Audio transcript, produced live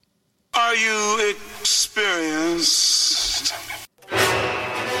Are you experienced?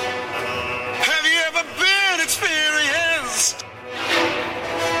 Have you ever been experienced?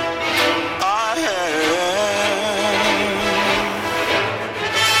 I have.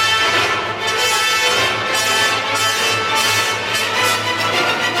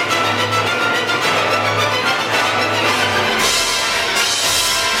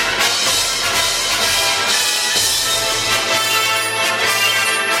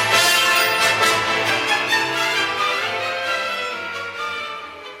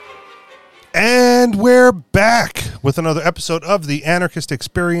 And we're back with another episode of the Anarchist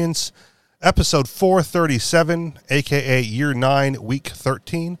Experience, episode 437, aka Year 9, Week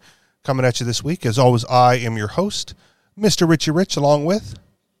 13. Coming at you this week. As always, I am your host, Mr. Richie Rich, along with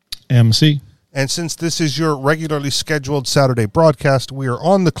MC. And since this is your regularly scheduled Saturday broadcast, we are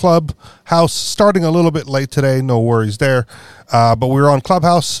on the Clubhouse, starting a little bit late today. No worries there. But we're on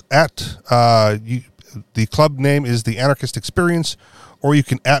Clubhouse at, the club name is the Anarchist Experience, or you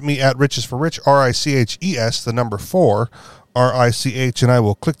can at me at Riches for Rich, RICHES, the number 4, RICH, and I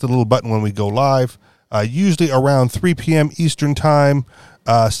will click the little button when we go live, usually around 3 p.m. Eastern Time,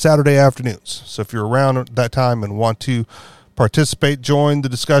 Saturday afternoons. So if you're around at that time and want to participate, join the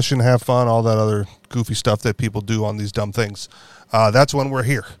discussion, have fun, all that other goofy stuff that people do on these dumb things, that's when we're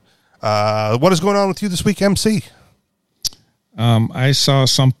here. What is going on with you this week, MC? I saw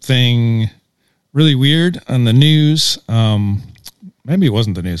something really weird on the news. Maybe it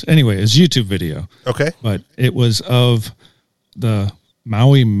wasn't the news. Anyway, it's a YouTube video. Okay. But it was of the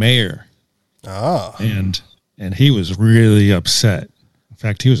Maui mayor. Ah. And he was really upset. In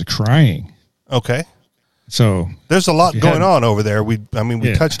fact, he was crying. Okay. So there's a lot going on over there. We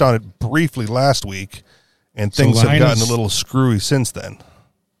touched on it briefly last week, and things have gotten a little screwy since then.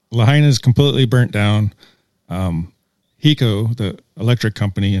 Lahaina is completely burnt down. Hiko, the electric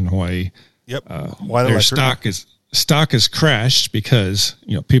company in Hawaii, yep, their stock is crashed because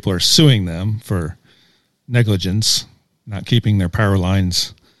people are suing them for negligence, not keeping their power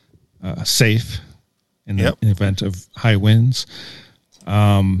lines safe in the event of high winds,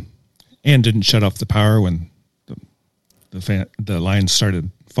 and didn't shut off the power when the lines started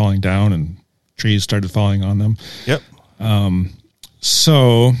falling down and trees started falling on them. Yep.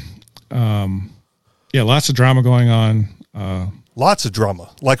 Lots of drama going on. Lots of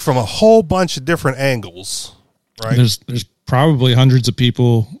drama, like from a whole bunch of different angles. Right. There's probably hundreds of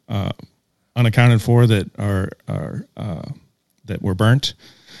people unaccounted for that are that were burnt.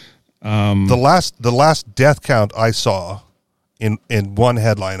 The last death count I saw in one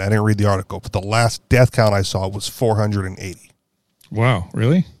headline, I didn't read the article, but the last death count I saw was 480. Wow,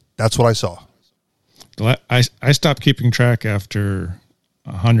 really? That's what I saw. I stopped keeping track after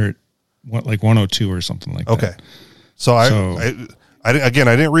 100, like 102 or something like that. Okay, so I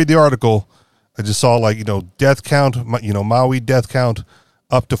didn't read the article. I just saw death count, Maui death count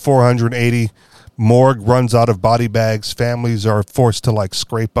up to 480. Morgue runs out of body bags. Families are forced to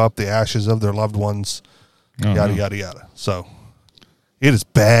scrape up the ashes of their loved ones. Yada, yada. So it is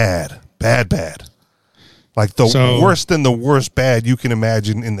bad. Like worse than the worst bad you can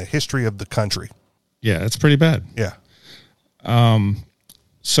imagine in the history of the country. Yeah, it's pretty bad. Yeah.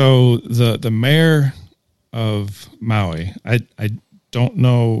 So the mayor of Maui, I don't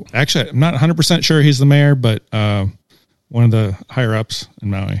know. Actually, I'm not 100% sure he's the mayor, but one of the higher ups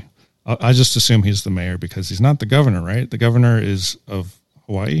in Maui. I just assume he's the mayor because he's not the governor, right? The governor is of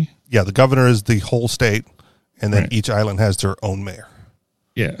Hawaii. Yeah, the governor is the whole state, and then each island has their own mayor.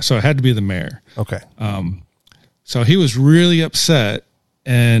 Yeah, so it had to be the mayor. Okay. So he was really upset,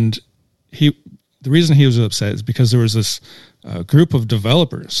 and the reason he was upset is because there was this group of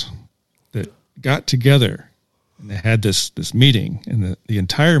developers that got together. And they had this meeting, and the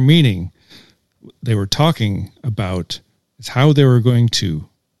entire meeting they were talking about is how they were going to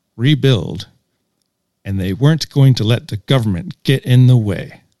rebuild, and they weren't going to let the government get in the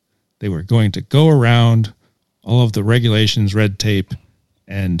way. They were going to go around all of the regulations, red tape,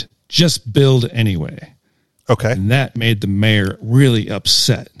 and just build anyway. Okay. And that made the mayor really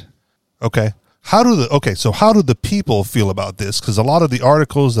upset. Okay. How do the people feel about this? Because a lot of the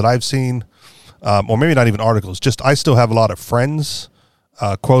articles that I've seen, or maybe not even articles, just I still have a lot of friends,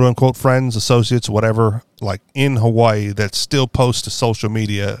 quote unquote friends, associates, whatever, like in Hawaii that still post to social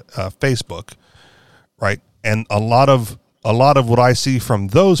media, Facebook, right? And a lot of what I see from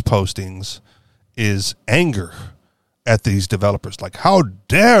those postings is anger at these developers. Like, how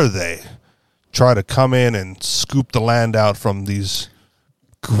dare they try to come in and scoop the land out from these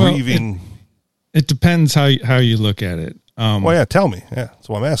grieving... It depends how you look at it. Well, yeah, tell me. Yeah, that's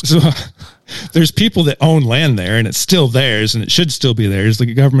what I'm asking. So there's people that own land there, and it's still theirs, and it should still be theirs.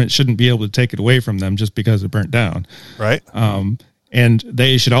 The government shouldn't be able to take it away from them just because it burnt down. Right. And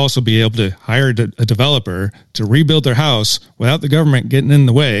they should also be able to hire a developer to rebuild their house without the government getting in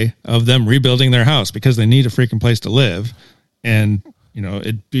the way of them rebuilding their house, because they need a freaking place to live. And,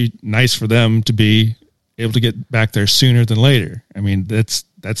 it'd be nice for them to be able to get back there sooner than later. I mean, that's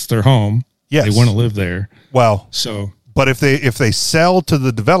their home. Yes. They want to live there. Well, so, but if they sell to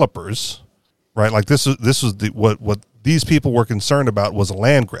the developers, right? Like this was what these people were concerned about was a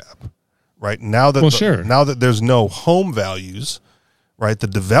land grab, right? Now that now that there's no home values, right? The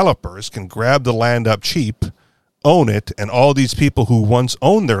developers can grab the land up cheap, own it, and all these people who once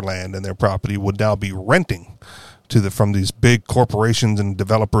owned their land and their property would now be renting from these big corporations and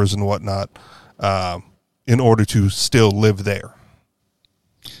developers and whatnot, in order to still live there.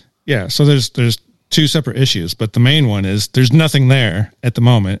 Yeah. So there's two separate issues, but the main one is there's nothing there at the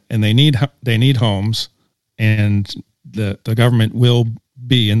moment, and they need homes, and the government will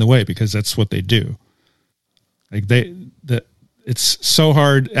be in the way because that's what they do. Like it's so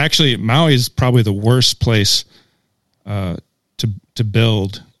hard. Actually, Maui is probably the worst place to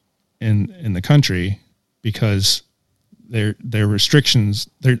build in the country, because there are restrictions.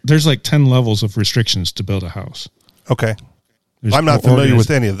 There's like 10 levels of restrictions to build a house. Okay. I'm not familiar with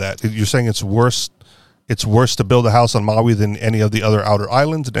any of that. You're saying it's worse to build a house on Maui than any of the other outer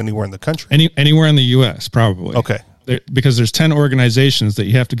islands and anywhere in the country? Anywhere in the U.S., probably. Okay. Because there's 10 organizations that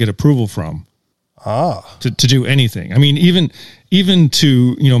you have to get approval from to do anything. I mean, even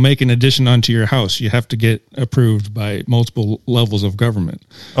to, make an addition onto your house, you have to get approved by multiple levels of government.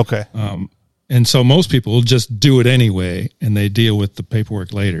 Okay. And so most people will just do it anyway, and they deal with the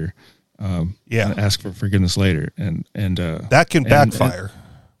paperwork later. And ask for forgiveness later. And that can backfire.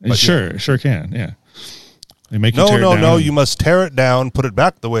 Sure can. Yeah. They make you tear it down. No, you must tear it down, put it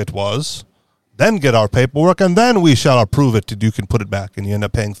back the way it was, then get our paperwork, and then we shall approve it you can put it back, and you end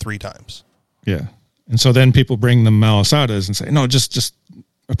up paying 3 times. Yeah. And so then people bring them malasadas and say, no, just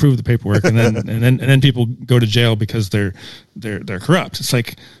approve the paperwork. And then, and then people go to jail because they're corrupt. It's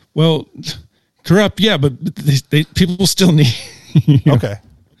like, well, corrupt. Yeah. But people still need, okay.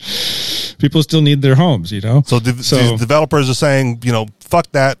 People still need their homes, So these developers are saying, fuck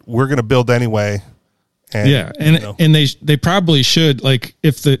that. We're going to build anyway. And, and they probably should, like,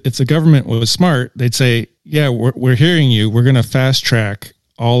 if the government was smart, they'd say, yeah, we're hearing you. We're going to fast track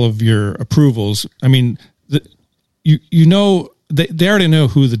all of your approvals. I mean, they already know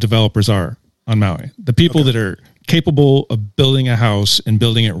who the developers are on Maui. The people that are capable of building a house and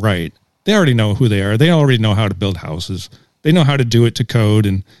building it right. They already know who they are. They already know how to build houses. They know how to do it to code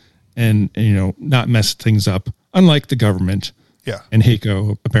and not mess things up. Unlike the government, and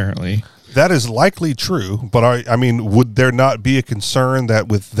HECO apparently. That is likely true, but I mean, would there not be a concern that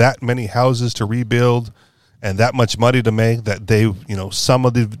with that many houses to rebuild and that much money to make, that they, some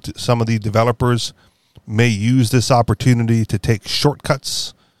of the developers may use this opportunity to take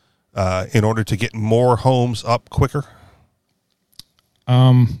shortcuts in order to get more homes up quicker?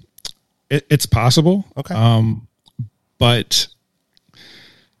 It's possible. Okay. But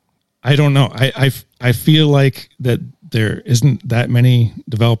I don't know. I feel like that there isn't that many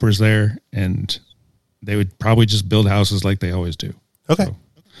developers there, and they would probably just build houses like they always do. Okay.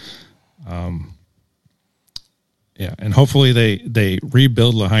 So, and hopefully they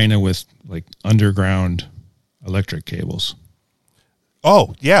rebuild Lahaina with like underground electric cables.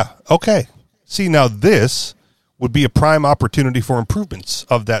 Oh, yeah. Okay. See, now this would be a prime opportunity for improvements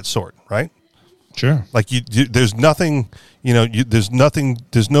of that sort, right? Sure. Like there's nothing, there's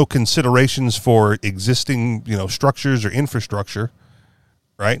no considerations for existing, structures or infrastructure,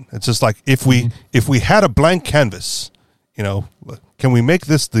 right? It's just like if we had a blank canvas, can we make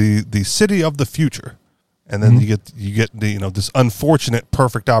this the city of the future? And then you get the, this unfortunate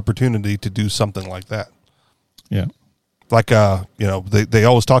perfect opportunity to do something like that. Yeah. Like they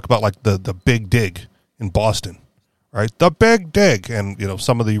always talk about like the big dig in Boston, right? The big dig, and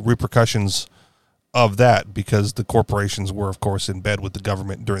some of the repercussions of that, because the corporations were, of course, in bed with the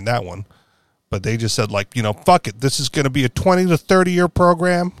government during that one. But they just said, like, fuck it. This is going to be a 20 to 30-year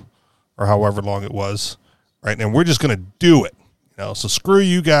program, or however long it was, right? And we're just going to do it. So screw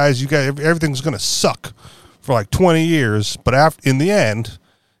you guys. Everything's going to suck for like 20 years. But in the end,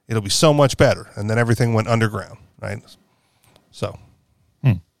 it'll be so much better. And then everything went underground, right? So,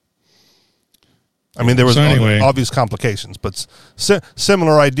 I mean, there was obvious complications, but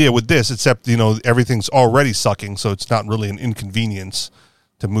similar idea with this, except, everything's already sucking, so it's not really an inconvenience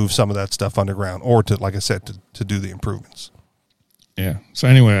to move some of that stuff underground or to, like I said, to do the improvements. Yeah. So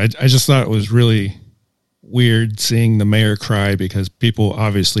anyway, I just thought it was really weird seeing the mayor cry because people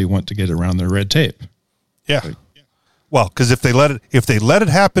obviously want to get around their red tape. Yeah. Well, because if they let it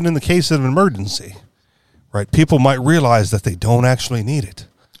happen in the case of an emergency, right, people might realize that they don't actually need it.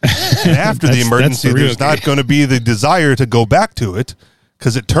 And after the emergency, there's not going to be the desire to go back to it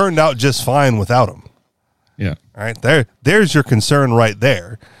because it turned out just fine without them. Yeah. All right. There's your concern right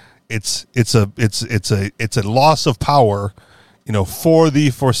there. It's a loss of power, for the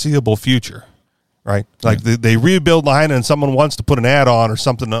foreseeable future. Right. Like they rebuild Lahaina and someone wants to put an ad on or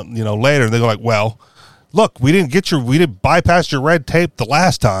something, later. And they go like, well, look, we didn't bypass your red tape the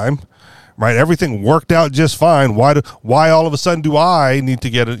last time. Right. Everything worked out just fine. Why all of a sudden do I need to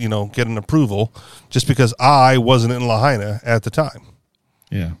get an approval just because I wasn't in Lahaina at the time?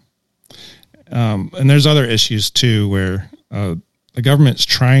 Yeah. And there's other issues too, where the government's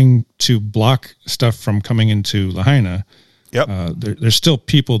trying to block stuff from coming into Lahaina. Yep. There's still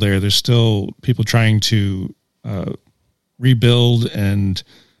people there. There's still people trying to rebuild and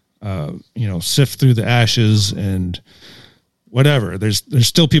sift through the ashes and whatever. There's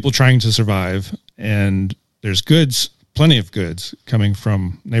still people trying to survive, and there's plenty of goods coming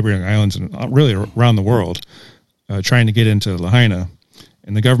from neighboring islands and really around the world trying to get into Lahaina.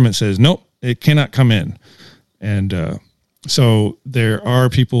 And the government says, nope, it cannot come in. And so there are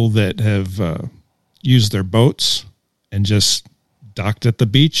people that have used their boats and just docked at the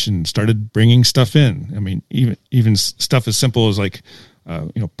beach and started bringing stuff in. I mean, even stuff as simple as like,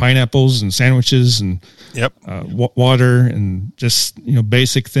 pineapples and sandwiches and yep. Water and just,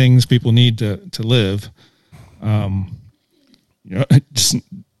 basic things people need to live.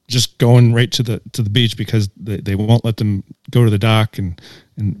 Just going right to the beach because they won't let them go to the dock and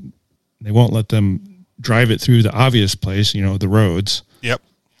they won't let them drive it through the obvious place, the roads. Yep.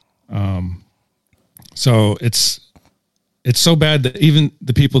 So it's so bad that even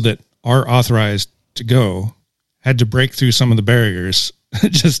the people that are authorized to go had to break through some of the barriers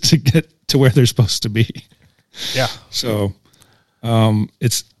just to get to where they're supposed to be. Yeah. So,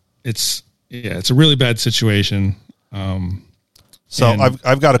 it's a really bad situation. So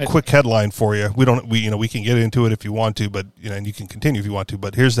I've got a quick headline for you. We can get into it if you want to, but and you can continue if you want to,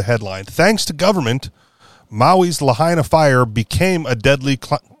 but here's the headline. Thanks to government, Maui's Lahaina fire became a deadly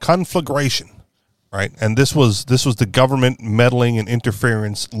conflagration. Right? And this was the government meddling and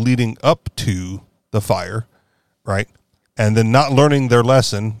interference leading up to the fire, right? And then not learning their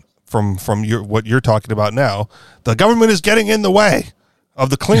lesson from what you're talking about now. The government is getting in the way of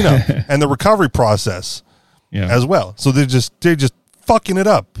the cleanup and the recovery process as well. So they're just fucking it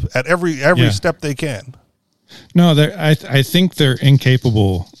up at every step they can. No, I think they're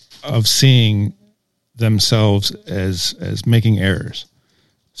incapable of seeing themselves as making errors.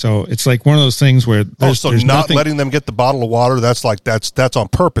 So it's like one of those things where there's not nothing, letting them get the bottle of water. That's on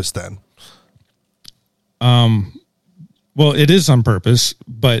purpose then. Well, it is on purpose,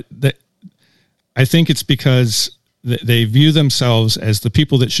 but I think it's because they view themselves as the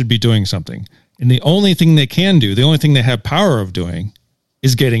people that should be doing something. And the only thing they can do, the only thing they have power of doing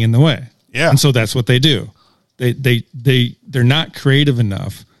is getting in the way. Yeah. And so that's what they do. They're not creative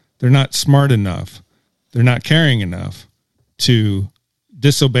enough. They're not smart enough. They're not caring enough to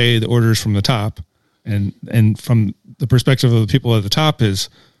disobey the orders from the top. And from the perspective of the people at the top is,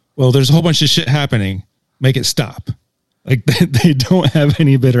 well, there's a whole bunch of shit happening. Make it stop. Like they don't have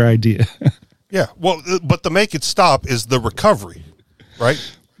any better idea. Yeah. Well, but the make it stop is the recovery, right?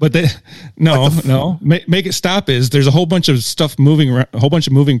 But make it stop is there's a whole bunch of stuff moving around, a whole bunch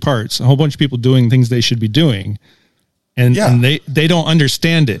of moving parts, a whole bunch of people doing things they should be doing. And they don't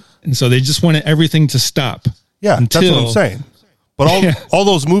understand it. And so they just want everything to stop. Yeah. That's what I'm saying. But all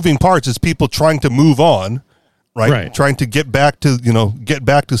those moving parts is people trying to move on, right? Trying to get back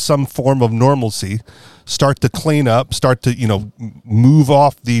to some form of normalcy, start to clean up, start to, move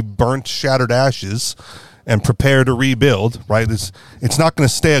off the burnt, shattered ashes and prepare to rebuild, right? It's not going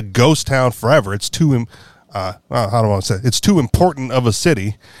to stay a ghost town forever. It's too, how do I want to say it? It's too important of a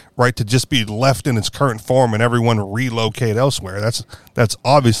city, right, to just be left in its current form and everyone relocate elsewhere. That's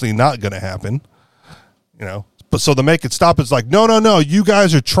obviously not going to happen, But so the make it stop is like, no, you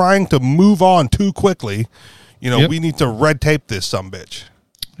guys are trying to move on too quickly. We need to red tape this sumbitch.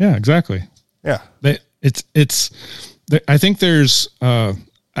 Yeah, exactly. Yeah. I think there's,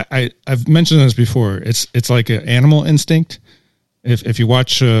 I've mentioned this before. It's like an animal instinct. If you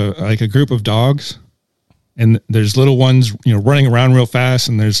watch like a group of dogs and there's little ones, running around real fast,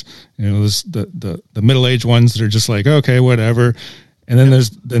 and there's, there's the middle-aged ones that are just like, okay, whatever. And then there's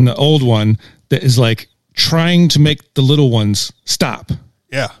the old one that is like trying to make the little ones stop.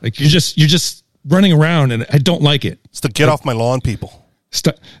 Yeah. Like you're just running around and I don't like it. It's the get off my lawn people.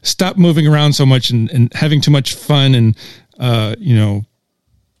 stop moving around so much and having too much fun and,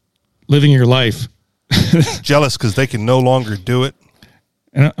 living your life. Jealous because they can no longer do it.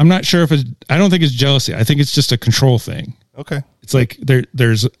 And I'm not sure I don't think it's jealousy. I think it's just a control thing. Okay. It's like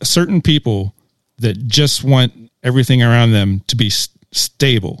there's certain people that just want everything around them to be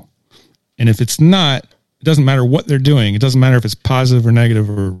stable. And if it's not, it doesn't matter what they're doing. It doesn't matter if it's positive or negative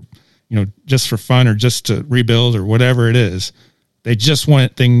or, just for fun or just to rebuild or whatever it is. They just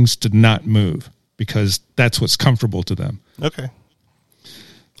want things to not move because that's what's comfortable to them. Okay.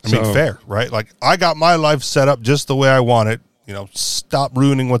 I mean, fair, right? Like, I got my life set up just the way I want it. Stop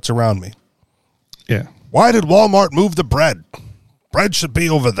ruining what's around me. Yeah. Why did Walmart move the bread? Bread should be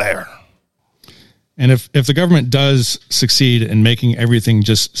over there. And if the government does succeed in making everything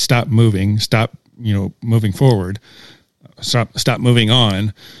just stop moving, stop, moving forward, stop moving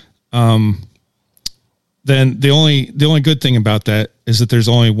on, then the only good thing about that is that there's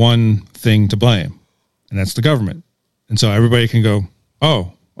only one thing to blame, and that's the government. And so everybody can go,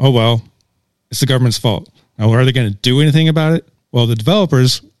 oh well, it's the government's fault. Now, are they going to do anything about it? Well, the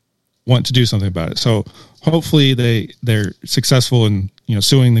developers want to do something about it. So hopefully they're successful in,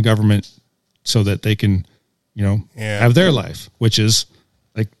 suing the government so that they can, have their life, which is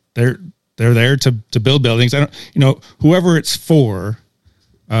like they're there to build buildings. I don't, whoever it's for,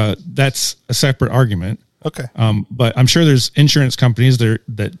 that's a separate argument. Okay. But I'm sure there's insurance companies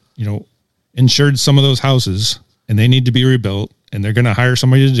that insured some of those houses and they need to be rebuilt and they're going to hire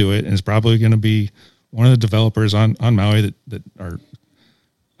somebody to do it. And it's probably going to be one of the developers on Maui that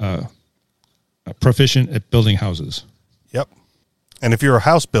are proficient at building houses. Yep. And if you're a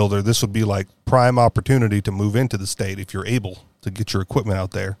house builder, this would be like prime opportunity to move into the state if you're able to get your equipment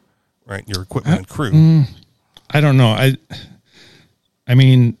out there, right? Your equipment and crew. I don't know. I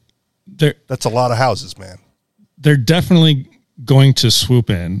mean, that's a lot of houses, man. They're definitely going to swoop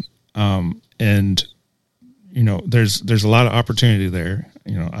in. And there's a lot of opportunity there.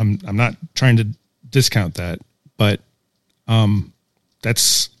 I'm not trying to discount that, but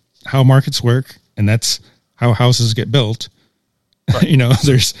that's how markets work, and that's how houses get built. Right.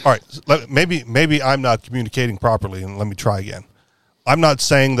 There's all right. Maybe I'm not communicating properly, and let me try again. I'm not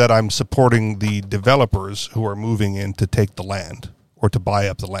saying that I'm supporting the developers who are moving in to take the land or to buy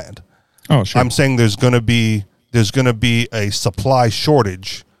up the land. Oh, sure. I'm saying there's going to be a supply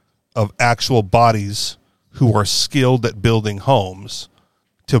shortage of actual bodies who are skilled at building homes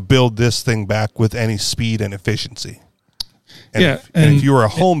to build this thing back with any speed and efficiency. And if you're a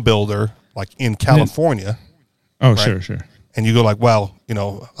home builder, like in California, right? Sure. And you go like, well,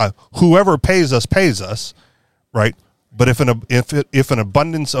 whoever pays us, right? But if an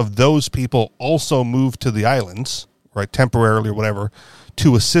abundance of those people also move to the islands, right, temporarily or whatever,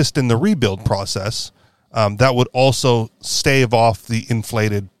 to assist in the rebuild process, that would also stave off the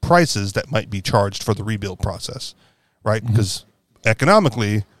inflated prices that might be charged for the rebuild process, right? Because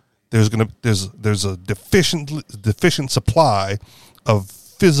economically, there's a deficient supply of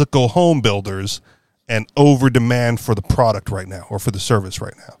physical home builders and over demand for the product right now or for the service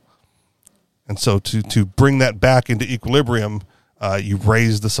right now. And so to bring that back into equilibrium, you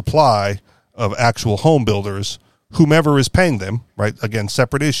raise the supply of actual home builders, whomever is paying them, right? Again,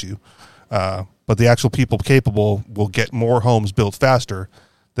 separate issue. But the actual people capable will get more homes built faster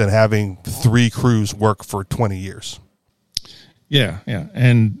than having 3 crews work for 20 years. Yeah.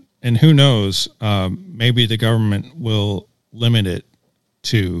 And who knows, maybe the government will limit it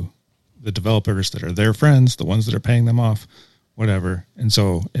to the developers that are their friends, the ones that are paying them off, whatever. And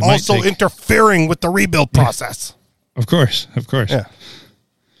so it also might interfering with the rebuild process. Of course. Yeah.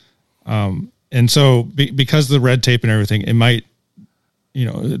 And so because of the red tape and everything, it might,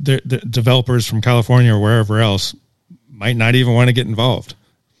 the developers from California or wherever else might not even want to get involved.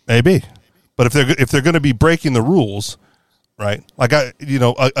 Maybe. But if they're going to be breaking the rules, right? Like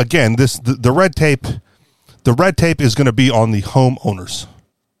again, the red tape is going to be on the homeowners,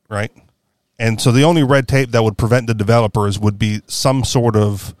 right? And so the only red tape that would prevent the developers would be some sort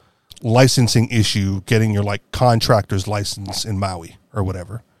of licensing issue, getting your like contractor's license in Maui or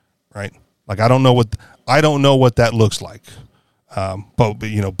whatever, right? Like I don't know what that looks like.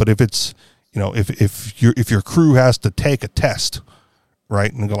 But if it's, if your crew has to take a test,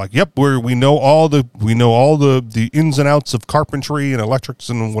 right, and go like, yep, we know all the ins and outs of carpentry and electrics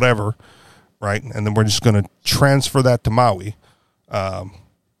and whatever, right, and then we're just going to transfer that to Maui,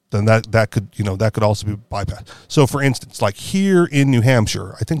 then that could also be bypassed. So, for instance, like here in New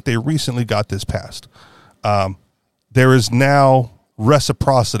Hampshire, I think they recently got this passed. There is now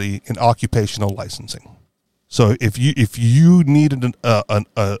reciprocity in occupational licensing. So if you needed an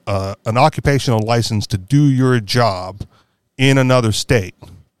occupational license to do your job in another state,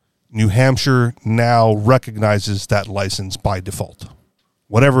 New Hampshire now recognizes that license by default,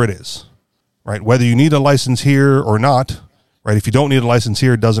 whatever it is, right? Whether you need a license here or not, right? If you don't need a license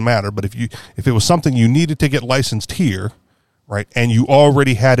here, it doesn't matter. But if it was something you needed to get licensed here, right, and you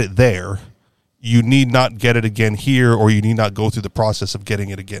already had it there, you need not get it again here, or you need not go through the process of getting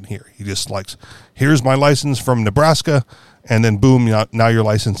it again here. You just like, here's my license from Nebraska, and then boom, now you're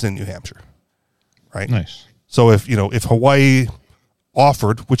licensed in New Hampshire, right? Nice. So if Hawaii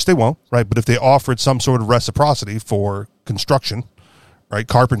offered, which they won't, right, but if they offered some sort of reciprocity for construction, right,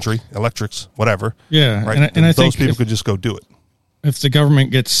 carpentry, electrics, whatever, yeah, right, and I those think people could just go do it. If the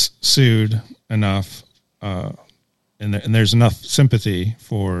government gets sued enough, and there's enough sympathy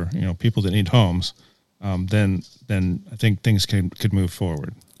for people that need homes, then I think things could move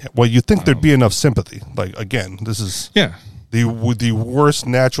forward. Yeah, well, you think there'd be enough sympathy? Like, again, this is the worst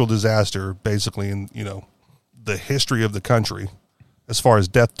natural disaster basically in the history of the country as far as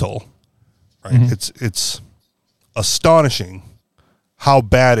death toll. Right, it's astonishing how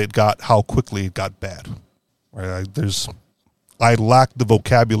bad it got, how quickly it got bad. Right, I lack the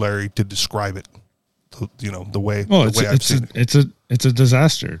vocabulary to describe it. The way I've seen it. It's a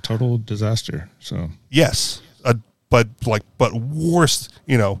disaster, total disaster. So yes, but worse.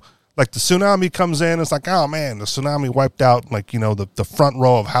 Like the tsunami comes in, it's like, oh man, the tsunami wiped out the front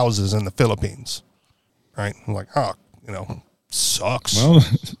row of houses in the Philippines, right? I'm like, oh, sucks. Well,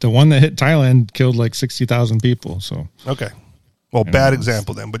 the one that hit Thailand killed like 60,000 people. So okay, well, bad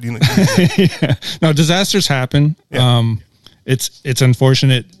example then, but yeah. No, disasters happen. Yeah. It's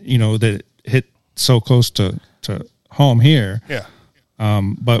unfortunate, that it hit so close to home here. Yeah.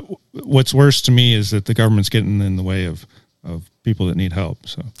 But what's worse to me is that the government's getting in the way of people that need help.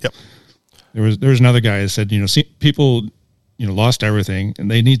 So yep. There was another guy that said, people, lost everything and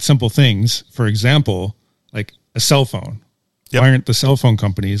they need simple things. For example, like a cell phone. Yep. Why aren't the cell phone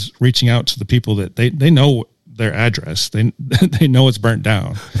companies reaching out to the people that they know their address? They know it's burnt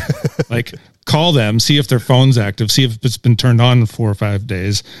down. Like, call them, see if their phone's active, see if it's been turned on in 4 or 5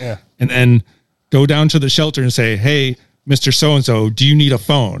 days. Yeah. And then go down to the shelter and say, hey, Mr. So-and-so, do you need a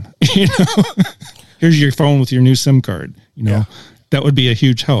phone? Here's your phone with your new SIM card. That would be a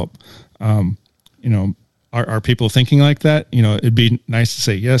huge help. Are people thinking like that? It'd be nice to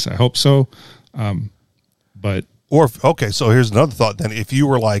say, yes, I hope so. So here's another thought then. If you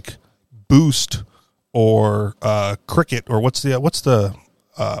were like Boost or Cricket, or what's the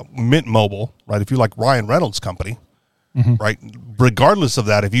Mint Mobile, right? If you're like Ryan Reynolds' company, right? Regardless of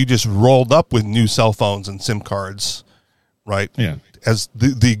that, if you just rolled up with new cell phones and SIM cards, right? Yeah. As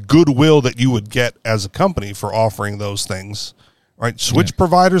the goodwill that you would get as a company for offering those things, right? Switch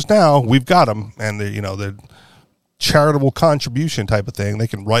providers now, we've got them, and they're charitable contribution type of thing. They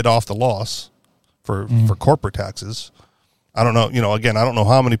can write off the loss for corporate taxes. I don't know, again, I don't know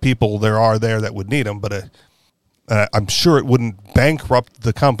how many people there are there that would need them, but I'm sure it wouldn't bankrupt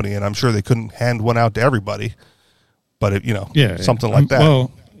the company, and I'm sure they couldn't hand one out to everybody. But something like that.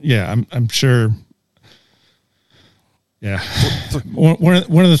 Well, yeah, I'm sure. Yeah, one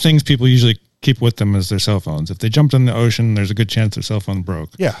of the things people usually keep with them is their cell phones. If they jumped in the ocean, there's a good chance their cell phone broke.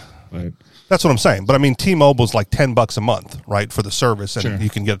 Yeah, but that's what I'm saying. But I mean, T-Mobile's like $10 a month, right, for the service, and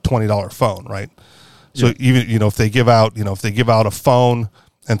you can get a $20 phone, right? So even if they give out a phone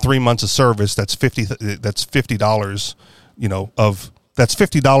and 3 months of service, that's $50. That's $50. That's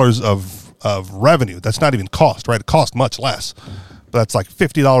 $50 of revenue. That's not even cost, right? It costs much less. But that's like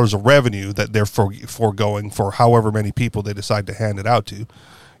 $50 of revenue that they're foregoing for however many people they decide to hand it out to.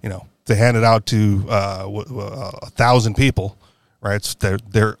 They hand it out to 1,000 people, right?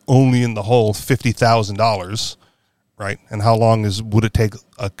 They're only in the hole $50,000, right? And how long would it take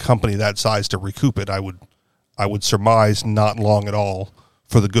a company that size to recoup it? I would surmise not long at all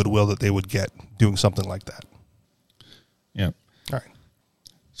for the goodwill that they would get doing something like that. Yeah. All right.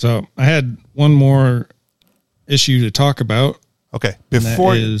 So I had one more issue to talk about. Okay.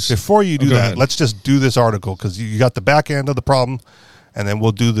 Before you do that, ahead. Let's just do this article, because you got the back end of the problem, and then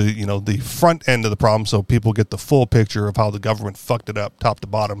we'll do the front end of the problem, so people get the full picture of how the government fucked it up top to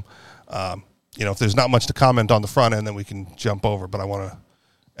bottom. If there's not much to comment on the front end, then we can jump over, but I want to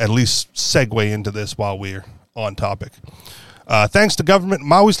at least segue into this while we're on topic. Thanks to government,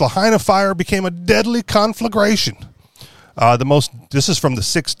 Maui's Lahaina fire became a deadly conflagration. This is from the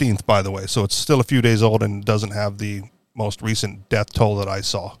 16th, by the way, so it's still a few days old and doesn't have the most recent death toll that I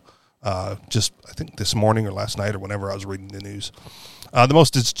saw. Just I think this morning or last night or whenever I was reading the news.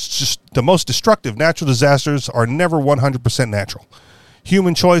 The most destructive natural disasters are never 100% natural.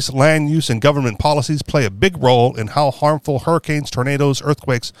 Human choice, land use, and government policies play a big role in how harmful hurricanes, tornadoes,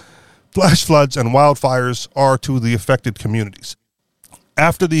 earthquakes, flash floods and wildfires are to the affected communities.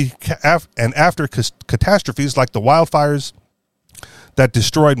 After catastrophes like the wildfires that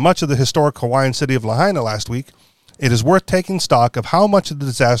destroyed much of the historic Hawaiian city of Lahaina last week, it is worth taking stock of how much of the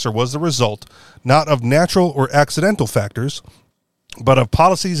disaster was the result not of natural or accidental factors, but of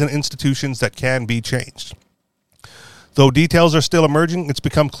policies and institutions that can be changed. Though details are still emerging, it's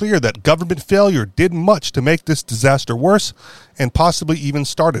become clear that government failure did much to make this disaster worse and possibly even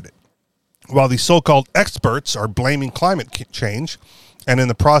started it. While the so-called experts are blaming climate change and in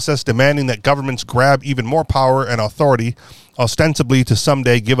the process demanding that governments grab even more power and authority, ostensibly to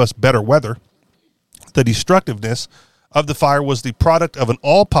someday give us better weather, the destructiveness of the fire was the product of an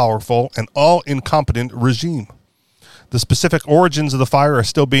all-powerful and all-incompetent regime. The specific origins of the fire are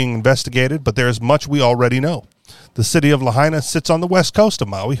still being investigated, but there is much we already know. The city of Lahaina sits on the west coast of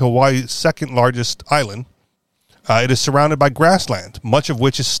Maui, Hawaii's second largest island. It is surrounded by grassland, much of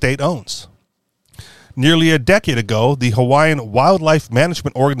which is state-owned. Nearly a decade ago, the Hawaiian Wildlife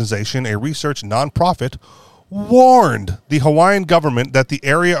Management Organization, a research nonprofit, warned the Hawaiian government that the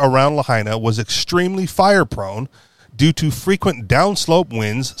area around Lahaina was extremely fire-prone due to frequent downslope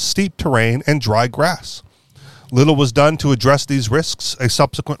winds, steep terrain, and dry grass. Little was done to address these risks. A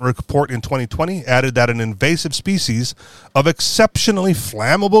subsequent report in 2020 added that an invasive species of exceptionally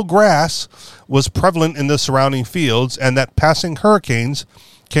flammable grass was prevalent in the surrounding fields and that passing hurricanes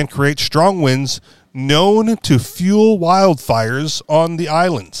can create strong winds known to fuel wildfires on the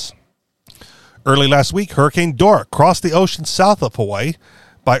islands. Early last week, Hurricane Dora crossed the ocean south of Hawaii.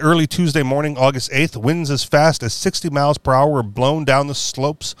 By early Tuesday morning, August 8th, winds as fast as 60 miles per hour were blown down the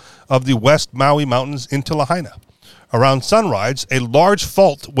slopes of the West Maui Mountains into Lahaina. Around sunrise, a large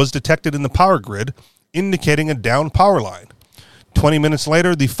fault was detected in the power grid, indicating a down power line. 20 minutes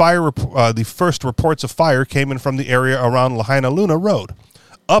later, the first reports of fire came in from the area around Lahaina Luna Road,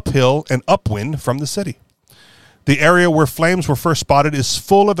 uphill and upwind from the city. The area where flames were first spotted is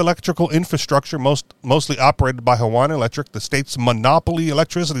full of electrical infrastructure, mostly operated by Hawaiian Electric, the state's monopoly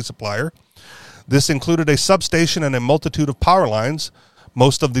electricity supplier. This included a substation and a multitude of power lines.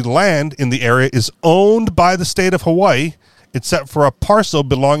 Most of the land in the area is owned by the state of Hawaii, except for a parcel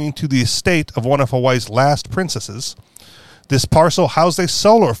belonging to the estate of one of Hawaii's last princesses. This parcel housed a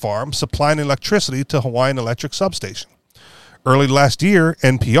solar farm supplying electricity to Hawaiian Electric substation. Early last year,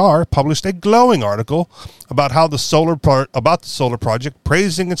 NPR published a glowing article about the solar project,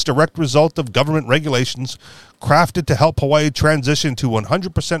 praising its direct result of government regulations crafted to help Hawaii transition to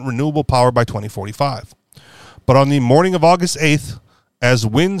 100% renewable power by 2045. But on the morning of August 8th, as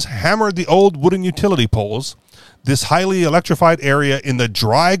winds hammered the old wooden utility poles, this highly electrified area in the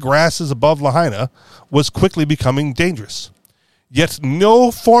dry grasses above Lahaina was quickly becoming dangerous. Yet no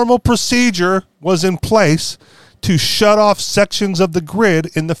formal procedure was in place to shut off sections of the grid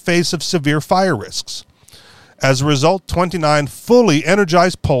in the face of severe fire risks. As a result, 29 fully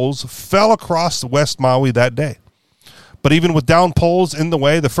energized poles fell across West Maui that day. But even with down poles in the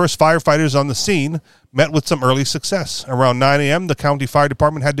way, the first firefighters on the scene met with some early success. Around 9 a.m., the county fire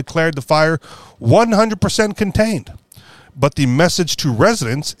department had declared the fire 100% contained. But the message to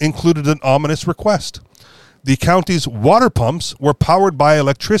residents included an ominous request. The county's water pumps were powered by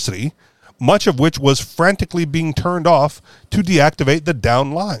electricity, much of which was frantically being turned off to deactivate the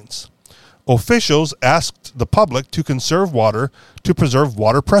down lines. Officials asked the public to conserve water to preserve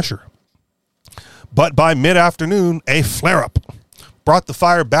water pressure. But by mid-afternoon, a flare-up brought the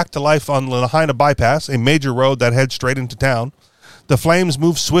fire back to life on Lahaina Bypass, a major road that heads straight into town. The flames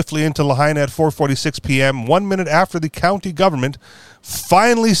moved swiftly into Lahaina at 4:46 p.m., 1 minute after the county government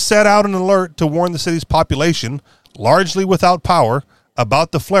finally set out an alert to warn the city's population, largely without power,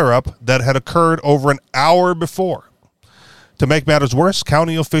 about the flare-up that had occurred over an hour before. To make matters worse,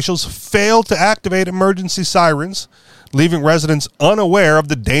 county officials failed to activate emergency sirens, leaving residents unaware of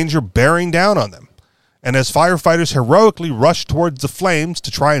the danger bearing down on them. And as firefighters heroically rushed towards the flames to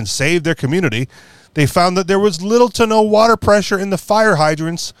try and save their community, they found that there was little to no water pressure in the fire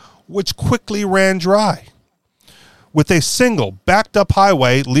hydrants, which quickly ran dry. With a single backed-up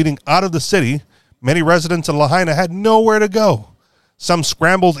highway leading out of the city, many residents in Lahaina had nowhere to go. Some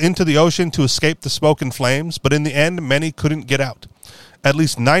scrambled into the ocean to escape the smoke and flames, but in the end, many couldn't get out. At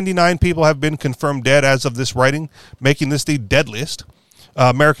least 99 people have been confirmed dead as of this writing, making this the deadliest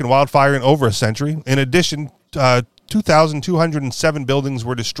American wildfire in over a century. In addition, 2,207 buildings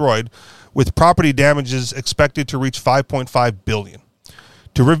were destroyed, with property damages expected to reach $5.5 billion.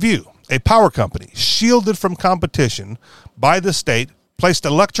 To review, a power company shielded from competition by the state placed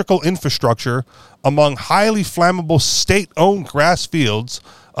electrical infrastructure among highly flammable state-owned grass fields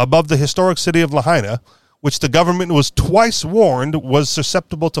above the historic city of Lahaina, which the government was twice warned was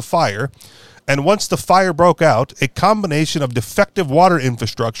susceptible to fire. And once the fire broke out, a combination of defective water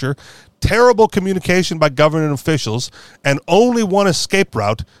infrastructure, terrible communication by government officials, and only one escape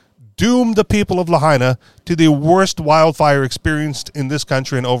route doomed the people of Lahaina to the worst wildfire experienced in this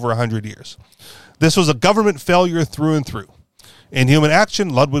country in over 100 years. This was a government failure through and through. In Human Action,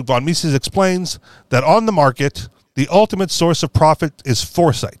 Ludwig von Mises explains that on the market, the ultimate source of profit is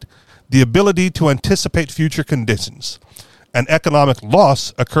foresight, the ability to anticipate future conditions. An economic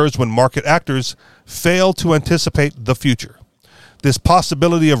loss occurs when market actors fail to anticipate the future. This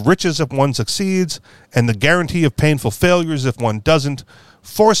possibility of riches if one succeeds, and the guarantee of painful failures if one doesn't,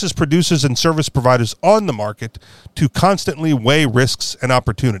 forces producers and service providers on the market to constantly weigh risks and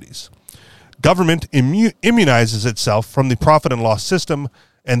opportunities. Government immunizes itself from the profit and loss system,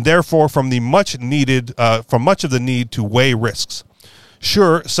 and therefore from much of the need to weigh risks.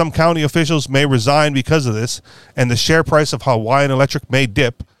 Sure, some county officials may resign because of this, and the share price of Hawaiian Electric may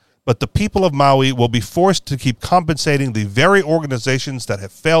dip, but the people of Maui will be forced to keep compensating the very organizations that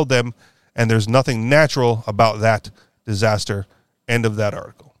have failed them, and there's nothing natural about that disaster. End of that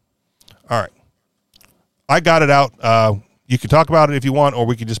article. All right. I got it out. You can talk about it if you want, or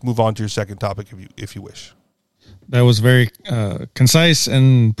we can just move on to your second topic if you wish. That was very concise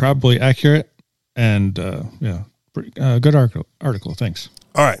and probably accurate, and pretty good article. Thanks.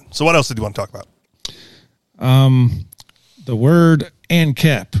 All right. So what else did you want to talk about? The word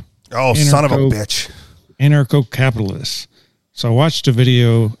ANCAP. Oh, son of a bitch. Anarcho-capitalist. So I watched a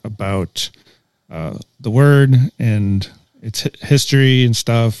video about the word and its history and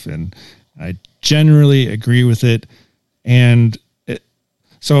stuff, and I generally agree with it. And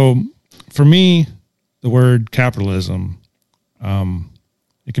so for me, the word capitalism,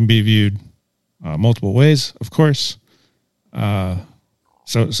 it can be viewed multiple ways, of course.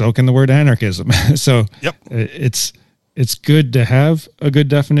 So can the word anarchism. So yep. It's good to have a good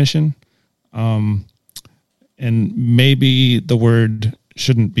definition. And maybe the word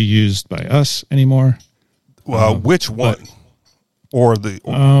shouldn't be used by us anymore. Well, which one?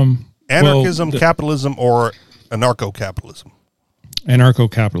 Anarchism, capitalism, or anarcho-capitalism?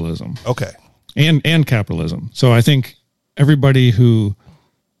 Anarcho-capitalism. Okay. And capitalism. So I think everybody who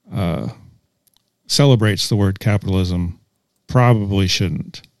celebrates the word capitalism probably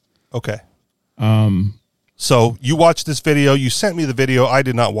shouldn't. Okay. So you watched this video. You sent me the video. I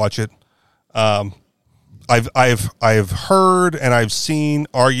did not watch it. I've heard and I've seen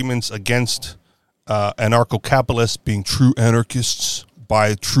arguments against anarcho-capitalists being true anarchists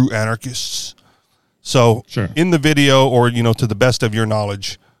by true anarchists. So sure. In the video, or to the best of your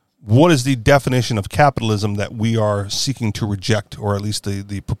knowledge, what is the definition of capitalism that we are seeking to reject, or at least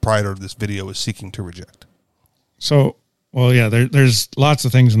the proprietor of this video is seeking to reject? So, well, yeah, there's lots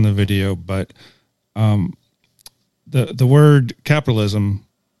of things in the video, but the word capitalism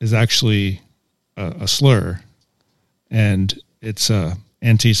is actually a slur, and it's a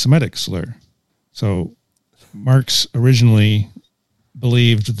anti-Semitic slur. So Marx originally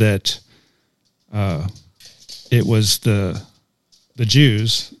believed that it was the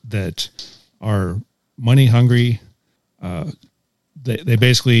Jews that are money hungry. They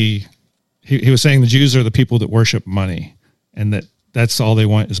basically, he was saying the Jews are the people that worship money, and that's all they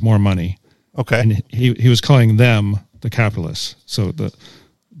want is more money. Okay. And he was calling them the capitalists. So the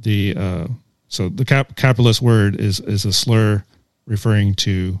capitalist word is a slur referring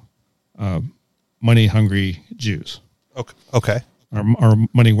to money hungry Jews. Okay. Or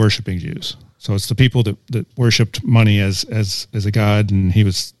money worshiping Jews. So it's the people that worshipped money as a god, and he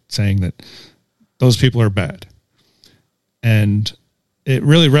was saying that those people are bad. And it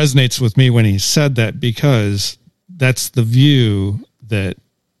really resonates with me when he said that, because that's the view that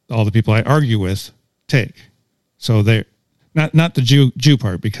all the people I argue with take. So they're not the Jew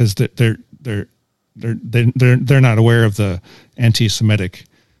part, because they're not aware of the anti-Semitic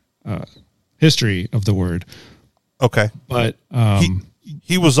history of the word. Okay. But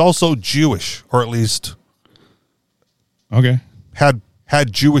he was also Jewish, or at least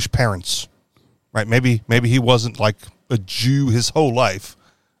had Jewish parents, right? Maybe he wasn't like a Jew his whole life.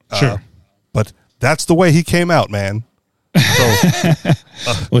 Sure. But that's the way he came out, man. So,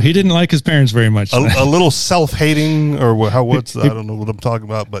 well, he didn't like his parents very much. A little self-hating, or I don't know what I'm talking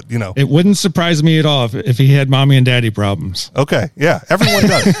about, but it wouldn't surprise me at all if he had mommy and daddy problems. Okay, yeah, everyone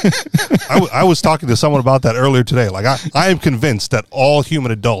does. I was talking to someone about that earlier today. Like I am convinced that all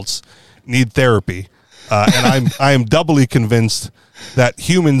human adults need therapy, and I am doubly convinced that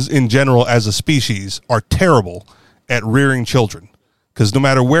humans in general, as a species, are terrible at rearing children. Because no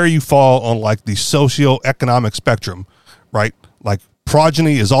matter where you fall on like the socio-economic spectrum, right? Like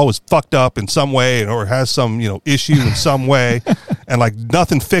progeny is always fucked up in some way or has some, issue in some way, and like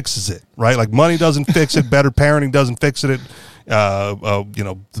nothing fixes it, right? Like money doesn't fix it, better parenting doesn't fix it,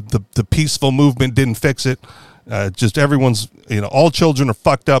 the peaceful movement didn't fix it. Just everyone's, all children are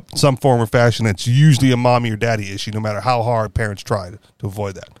fucked up in some form or fashion. It's usually a mommy or daddy issue, no matter how hard parents try to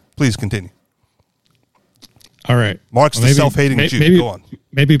avoid that. Please continue. All right. Mark's the self-hating Jew. Go on.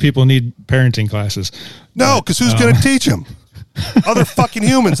 Maybe people need parenting classes. No, because who's going to teach them? Other fucking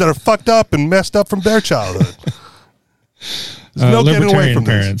humans that are fucked up and messed up from their childhood. There's no getting away from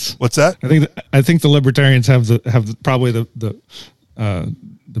parents. This. What's that? I think the libertarians have probably the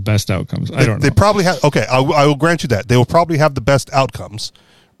best outcomes. I don't know. They probably have. Okay, I will grant you that they will probably have the best outcomes,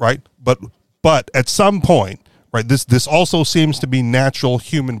 right? But at some point, right? This also seems to be natural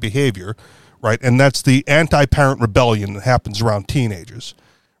human behavior, right? And that's the anti-parent rebellion that happens around teenagers,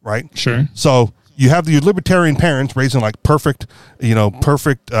 right? Sure. So you have your libertarian parents raising like perfect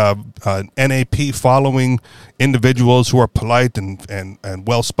NAP following individuals who are polite and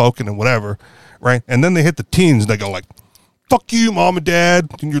well spoken and whatever, right? And then they hit the teens and they go like, "Fuck you, mom and dad,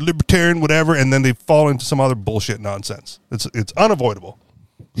 and you're libertarian, whatever," and then they fall into some other bullshit nonsense. It's unavoidable.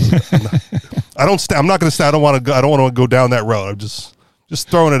 I'm not going to say I don't want to go down that road. I'm just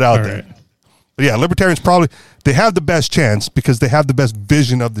throwing it out All there. Right. But yeah, libertarians they have the best chance because they have the best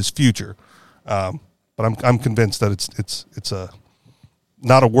vision of this future. But I'm convinced that it's a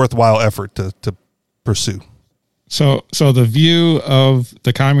not a worthwhile effort to pursue. So the view of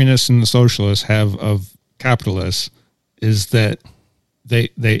the communists and the socialists have of capitalists is that they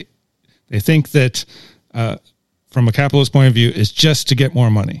think that from a capitalist point of view is just to get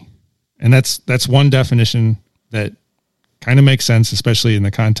more money, and that's one definition that kind of makes sense, especially in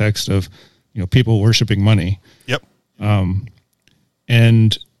the context of people worshiping money. Yep.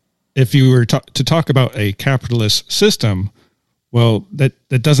 And if you were to talk about a capitalist system, well, that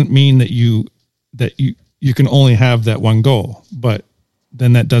doesn't mean that you can only have that one goal, but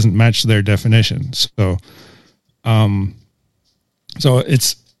then that doesn't match their definition. So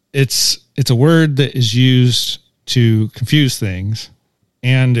it's a word that is used to confuse things,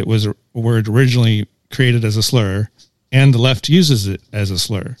 and it was a word originally created as a slur, and the left uses it as a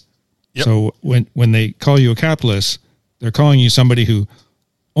slur. Yep. So when they call you a capitalist, they're calling you somebody who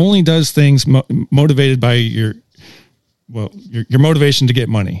only does things motivated by your motivation to get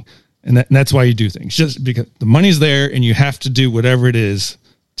money. And that's why you do things, just because the money's there and you have to do whatever it is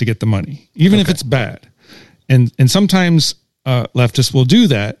to get the money, even if it's bad. And sometimes leftists will do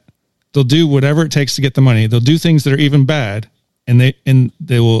that. They'll do whatever it takes to get the money. They'll do things that are even bad, and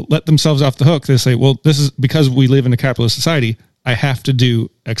they will let themselves off the hook. They say, well, this is because we live in a capitalist society. I have to do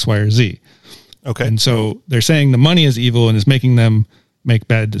X, Y, or Z. Okay. And so they're saying the money is evil and is making them make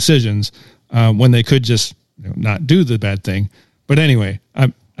bad decisions when they could just not do the bad thing. But anyway,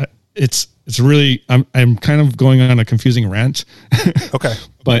 it's really, I'm kind of going on a confusing rant. Okay.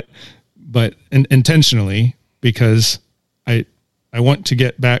 but intentionally, because I want to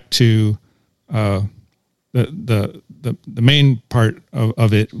get back to the main part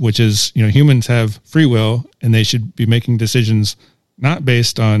of it, which is, humans have free will and they should be making decisions not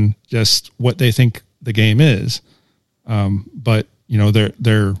based on just what they think the game is, but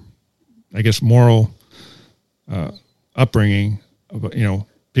their I guess moral upbringing.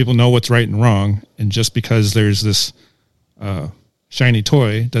 People know what's right and wrong, and just because there's this shiny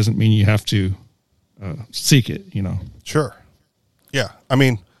toy doesn't mean you have to seek it. Sure. Yeah. I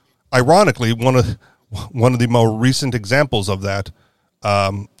mean, ironically, one of the more recent examples of that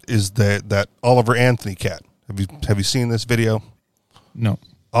is that Oliver Anthony cat. Have you seen this video? No.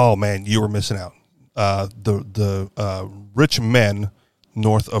 Oh man, you were missing out. The rich men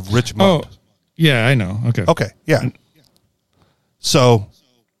north of Richmond. Oh, yeah, I know. Okay. Yeah. So,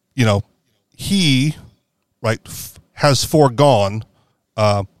 he has foregone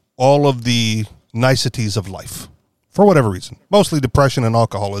all of the niceties of life for whatever reason, mostly depression and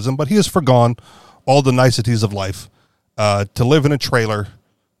alcoholism, but he has foregone all the niceties of life to live in a trailer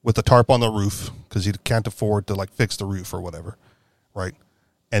with a tarp on the roof because he can't afford to fix the roof or whatever, right?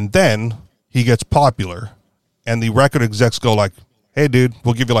 And then he gets popular, and the record execs go like, "Hey, dude,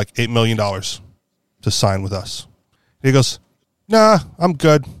 we'll give you $8 million to sign with us." And he goes, "Nah, I'm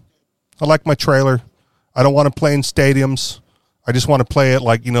good. I like my trailer. I don't want to play in stadiums. I just want to play at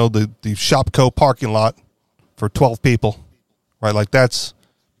the Shopco parking lot for 12 people," right? That's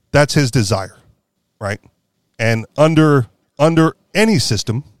his desire, right? And under any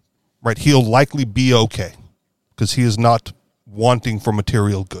system, right, he'll likely be okay because he is not wanting for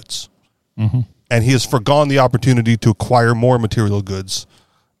material goods. Mm-hmm. And he has forgone the opportunity to acquire more material goods.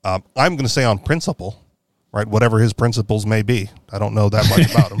 I'm going to say on principle, right? Whatever his principles may be. I don't know that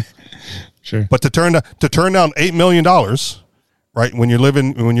much about him. Sure. But to turn down $8 million, right? When you're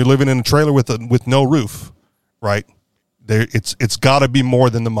living in a trailer with no roof, right? It's got to be more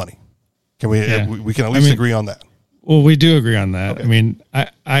than the money. Can we? Yeah. We can at least agree on that. Well, we do agree on that. Okay. I mean,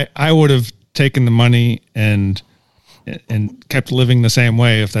 I would have taken the money and kept living the same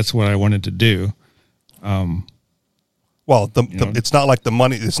way if that's what I wanted to do. Well, it's not like the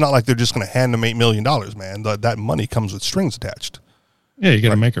money. It's not like they're just going to hand them $8 million, man. That money comes with strings attached. Yeah, you got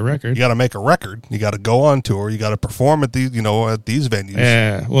to make a record. You got to make a record. You got to go on tour. You got to perform at these venues.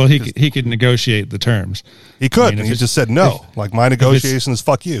 Yeah. Well, he could negotiate the terms. He could. I mean, he just said no. Like my negotiations,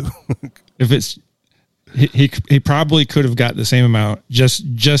 fuck you. If it's he probably could have got the same amount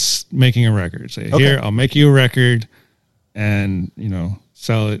just making a record. Say, here, I'll make you a record, and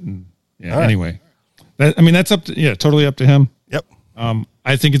sell it. And right. Anyway, that's totally up to him. Yep.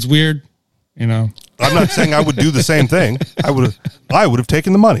 I think it's weird. I'm not saying I would do the same thing. I would have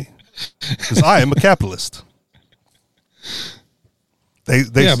taken the money because I am a capitalist. They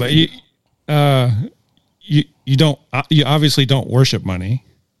but you obviously don't worship money.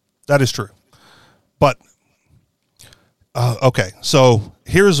 That is true. But okay, so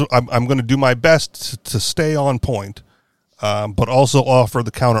I'm going to do my best to stay on point, but also offer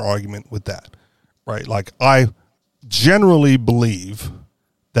the counter argument with that, right? Like I generally believe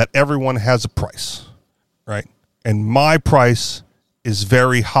that everyone has a price, right? And my price is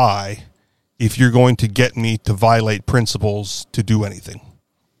very high if you're going to get me to violate principles to do anything,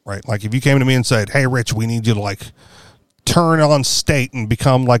 right? Like if you came to me and said, hey, Rich, we need you to like turn on state and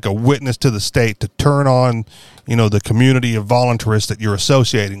become like a witness to the state, to turn on, the community of voluntarists that you're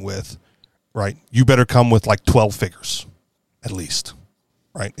associating with, right? You better come with like 12 figures at least,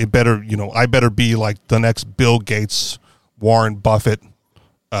 right? It better, I better be like the next Bill Gates, Warren Buffett,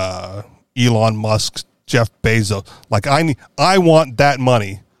 Elon Musk, Jeff Bezos. Like I want that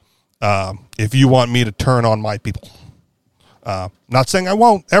money. If you want me to turn on my people, not saying I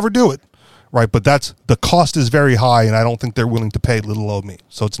won't ever do it, right? But the cost is very high, and I don't think they're willing to pay little old me.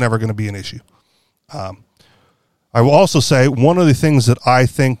 So it's never going to be an issue. I will also say one of the things that I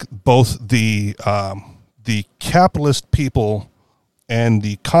think both the capitalist people and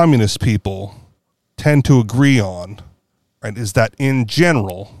the communist people tend to agree on, right, is that in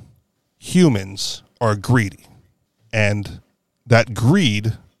general, humans are greedy, and that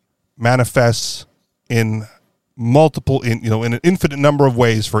greed manifests in an infinite number of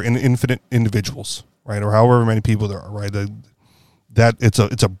ways for infinite individuals, right, or however many people there are, right. That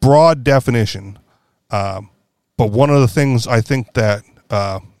it's a broad definition, but one of the things I think that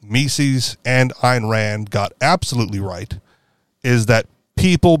Mises and Ayn Rand got absolutely right is that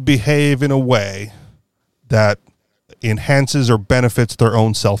people behave in a way that enhances or benefits their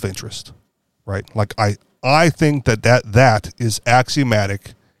own self-interest, right? Like I think that is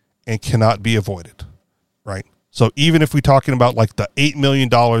axiomatic and cannot be avoided, right? So even if we're talking about like the $8 million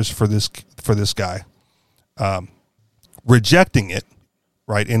for this guy, rejecting it,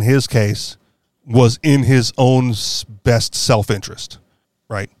 right, in his case, was in his own best self-interest,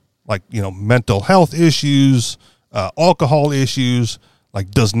 right? Like, mental health issues, alcohol issues,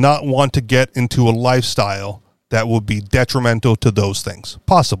 like does not want to get into a lifestyle that will be detrimental to those things,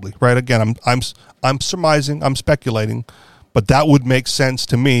 possibly, right? Again, I'm surmising, I'm speculating, but that would make sense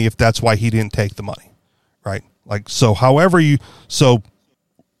to me if that's why he didn't take the money, right? Like, so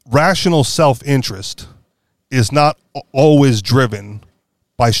rational self-interest is not always driven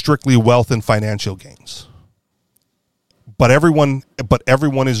by strictly wealth and financial gains, but everyone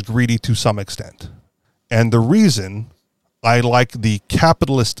is greedy to some extent, and the reason I like the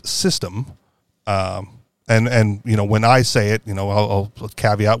capitalist system, and when I say it, I'll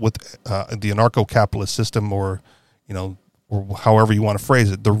caveat with the anarcho-capitalist system, or however you want to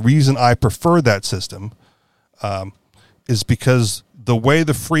phrase it. The reason I prefer that system is because the way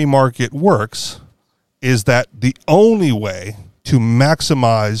the free market works is that the only way to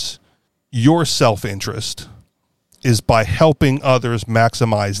maximize your self-interest is by helping others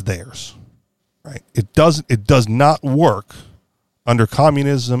maximize theirs. Right? It does not work under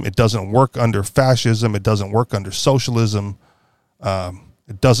communism. It doesn't work under fascism. It doesn't work under socialism.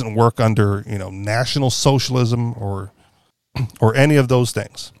 It doesn't work under national socialism or any of those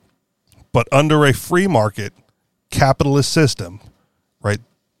things. But under a free market capitalist system, right,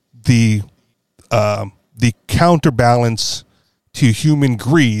 the counterbalance to human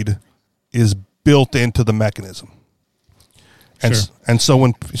greed is built into the mechanism. And sure. And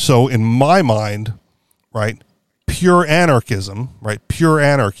so in my mind, right, pure anarchism, right, pure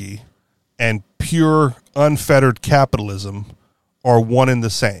anarchy and pure unfettered capitalism are one and the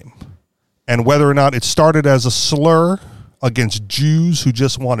same. And whether or not it started as a slur against Jews who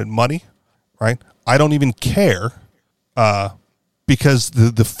just wanted money, right? I don't even care, because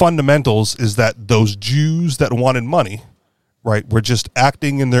the fundamentals is that those Jews that wanted money, right, were just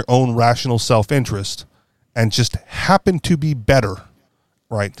acting in their own rational self-interest and just happened to be better,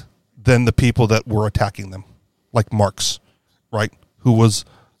 right, than the people that were attacking them, like Marx, right, who was,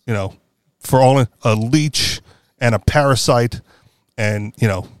 for all a leech and a parasite, and,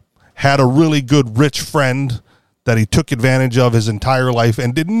 had a really good rich friend that he took advantage of his entire life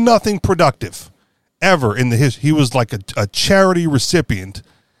and did nothing productive ever in he was like a charity recipient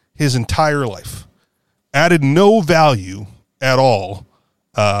his entire life, added no value at all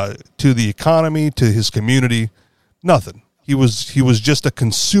to the economy, to his community, nothing. He was just a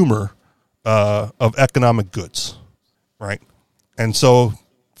consumer of economic goods, right? And so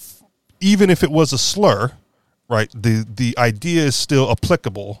even if it was a slur, right, the idea is still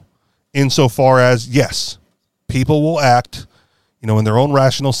applicable insofar as, yes, people will act, in their own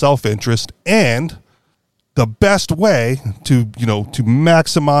rational self-interest, and the best way to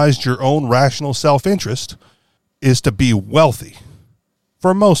maximize your own rational self-interest is to be wealthy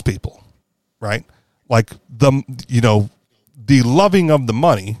for most people, right? Like the loving of the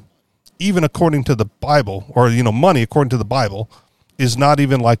money, even according to the Bible, or, money according to the Bible, is not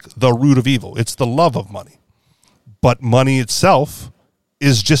even like the root of evil. It's the love of money. But money itself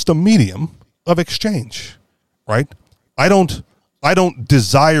is just a medium of exchange, right? I don't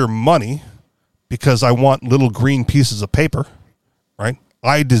desire money because I want little green pieces of paper, right?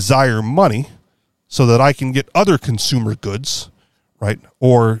 I desire money so that I can get other consumer goods, right?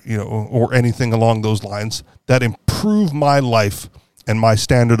 Or anything along those lines that improve my life and my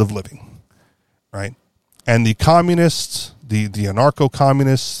standard of living, right? And the communists, the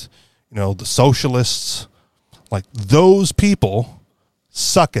anarcho-communists, the socialists, like those people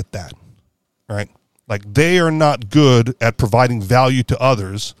suck at that, right? Like they are not good at providing value to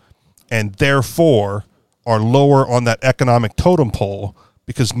others, and therefore are lower on that economic totem pole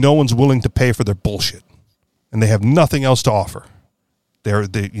because no one's willing to pay for their bullshit, and they have nothing else to offer. They're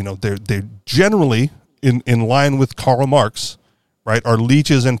generally in line with Karl Marx, right? Are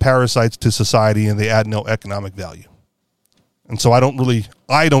leeches and parasites to society, and they add no economic value. And so I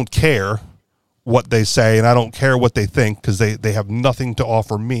don't care what they say, and I don't care what they think, because they have nothing to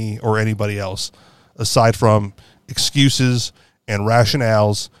offer me or anybody else aside from excuses and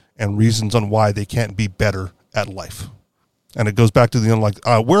rationales and reasons on why they can't be better at life. And it goes back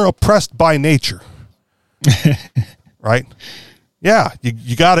to we're oppressed by nature, right? Yeah,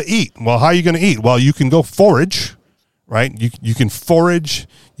 you got to eat. Well, how are you going to eat? Well, you can go forage, right? You can forage,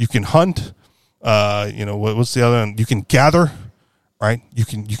 you can hunt, what's the other one? You can gather, right? You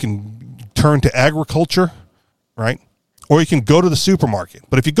can turn to agriculture, right? Or you can go to the supermarket.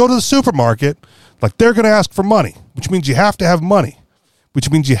 But if you go to the supermarket, like they're going to ask for money, which means you have to have money, which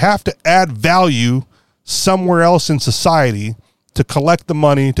means you have to add value somewhere else in society to collect the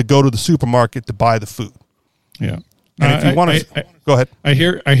money to go to the supermarket to buy the food. Yeah. And if you want to go ahead. I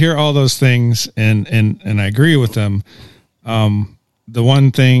hear all those things and I agree with them. The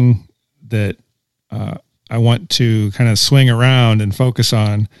one thing that I want to kind of swing around and focus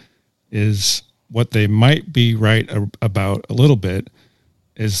on is what they might be right about a little bit,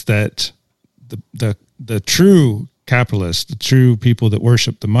 is that the true capitalists, the true people that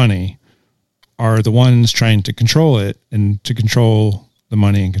worship the money, are the ones trying to control it and to control the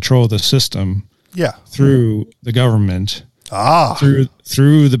money and control the system. Yeah. Through the government,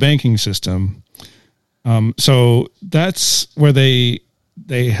 through the banking system. So that's where they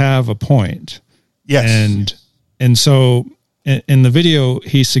have a point. Yes. And so in the video,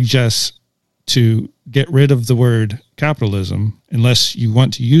 he suggests to get rid of the word capitalism unless you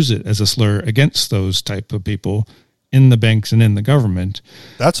want to use it as a slur against those type of people in the banks and in the government.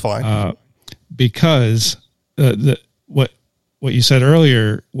 That's fine. Because what you said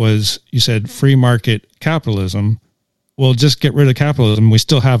earlier was, you said free market capitalism. Well, just get rid of capitalism. We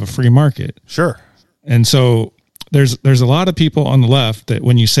still have a free market. Sure. And so there's a lot of people on the left that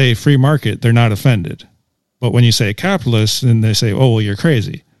when you say free market, they're not offended. But when you say capitalist, then they say, oh, well, you're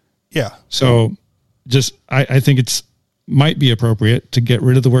crazy. Yeah. So I think it's might be appropriate to get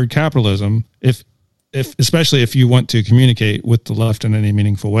rid of the word capitalism if especially if you want to communicate with the left in any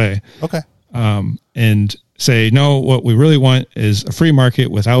meaningful way. Okay. And say, no, what we really want is a free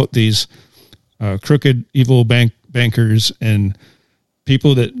market without these crooked, evil bankers and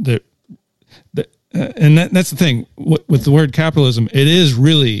people that and that's the thing with the word capitalism. It is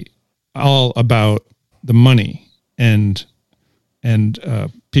really all about the money and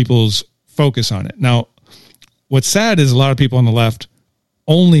people's focus on it. Now, what's sad is a lot of people on the left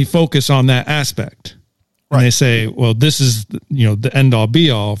only focus on that aspect. And Right. they say, well, this is, the end all be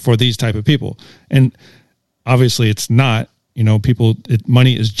all for these type of people. And obviously it's not,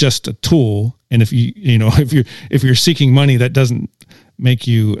 money is just a tool. And if if you're seeking money, that doesn't make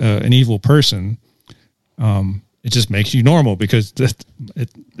you an evil person. It just makes you normal because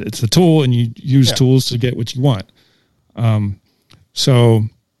it's a tool and you use tools to get what you want. So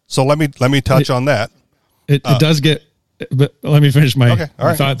let me touch on that. It does get, but let me finish my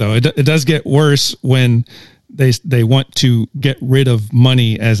thought though. It does get worse when they want to get rid of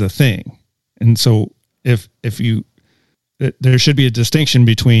money as a thing. And so there should be a distinction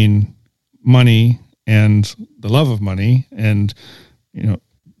between money and the love of money, and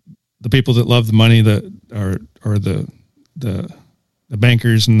the people that love the money that are the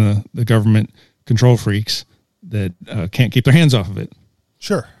bankers and the government control freaks that can't keep their hands off of it.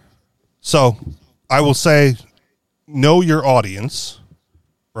 Sure. So I will say, know your audience,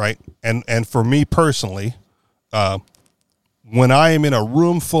 right? And for me personally, when I am in a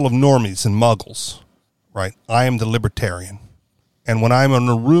room full of normies and muggles, right, I am the libertarian. And when I'm in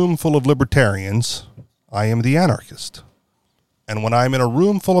a room full of libertarians, I am the anarchist. And when I'm in a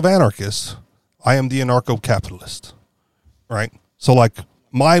room full of anarchists, I am the anarcho-capitalist, right? So like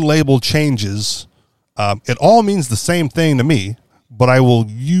my label changes. It all means the same thing to me, but I will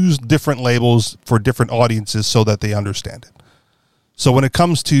use different labels for different audiences so that they understand it. So when it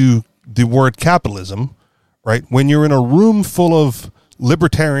comes to the word capitalism, right, when you're in a room full of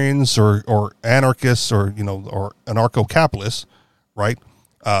libertarians or anarchists or anarcho-capitalists, right,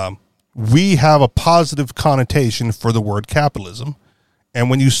 we have a positive connotation for the word capitalism. And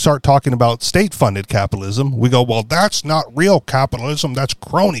when you start talking about state-funded capitalism, we go, well, that's not real capitalism. That's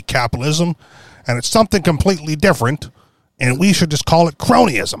crony capitalism. And it's something completely different. And we should just call it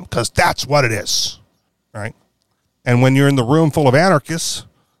cronyism because that's what it is. Right? And when you're in the room full of anarchists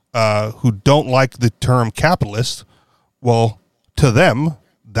who don't like the term capitalist, well, to them,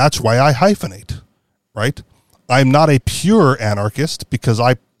 that's why I hyphenate. Right? I'm not a pure anarchist because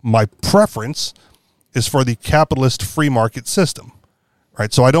my preference is for the capitalist free market system.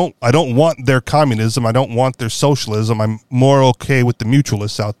 Right. So I don't want their communism. I don't want their socialism. I'm more okay with the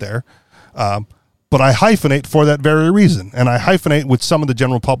mutualists out there. But I hyphenate for that very reason. And I hyphenate with some of the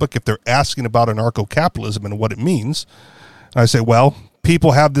general public if they're asking about anarcho-capitalism and what it means. And I say, well,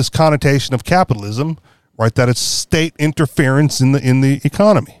 people have this connotation of capitalism, right, that it's state interference in the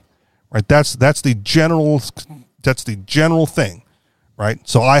economy. Right. That's the general thing. Right.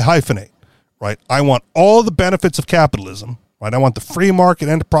 So I hyphenate. Right. I want all the benefits of capitalism. Right, I want the free market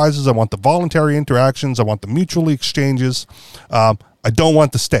enterprises. I want the voluntary interactions. I want the mutual exchanges. I don't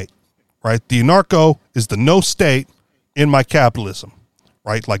want the state. Right, the anarcho is the no state in my capitalism.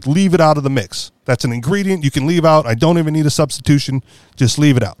 Right, like leave it out of the mix. That's an ingredient you can leave out. I don't even need a substitution. Just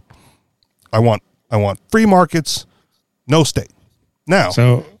leave it out. I want free markets, no state. Now,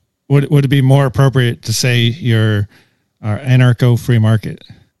 so would it be more appropriate to say you're anarcho free market?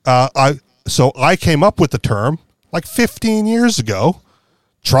 I came up with the term like 15 years ago,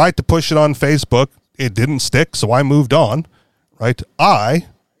 tried to push it on Facebook. It didn't stick, so I moved on, right? I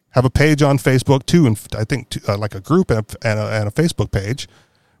have a page on Facebook too, and I think like a group and a Facebook page,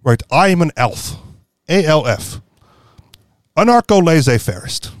 right? I am an ALF, ALF, anarcho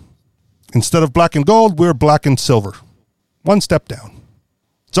laissez-fairist. Instead of black and gold, we're black and silver. One step down.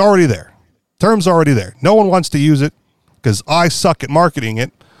 It's already there. Term's already there. No one wants to use it because I suck at marketing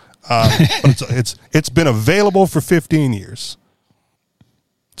it. But it's been available for 15 years.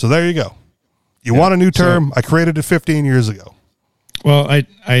 So there you go. You want a new term? So, I created it 15 years ago. Well,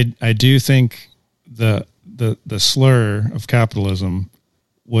 I do think the slur of capitalism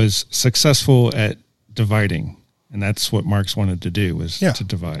was successful at dividing, and that's what Marx wanted to do was to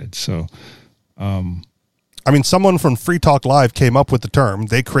divide. So, I mean, someone from Free Talk Live came up with the term.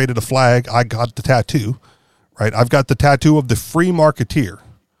 They created a flag. I got the tattoo. Right, I've got the tattoo of the free marketeer.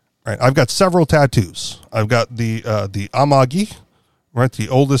 Right, I've got several tattoos. I've got the Amagi, right, the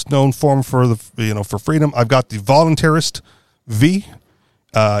oldest known form for for freedom. I've got the voluntarist V,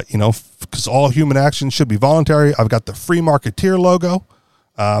 because all human action should be voluntary. I've got the free marketeer logo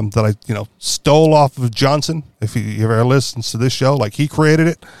that I stole off of Johnson. If he ever listens to this show, like he created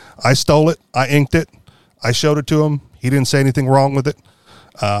it, I stole it, I inked it, I showed it to him. He didn't say anything wrong with it.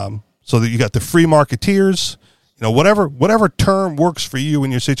 So that you got the free marketeers. Whatever term works for you in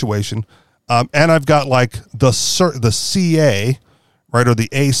your situation. And I've got like the CA, right, or the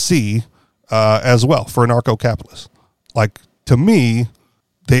AC as well for anarcho-capitalists. Like, to me,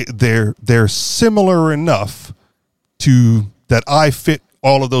 they're similar enough to that I fit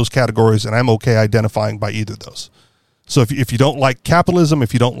all of those categories, and I'm okay identifying by either of those. So if you don't like capitalism,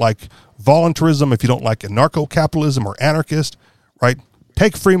 if you don't like voluntarism, if you don't like anarcho-capitalism or anarchist, right,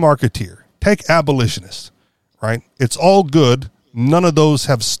 take free marketeer, take abolitionist, right? It's all good. None of those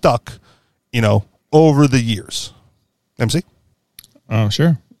have stuck, over the years. MC? Oh,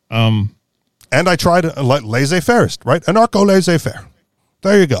 sure. And I tried laissez-fairist, right? Anarcho-laissez-faire.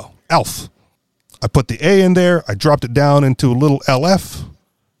 There you go. ALF. I put the A in there. I dropped it down into a little LF,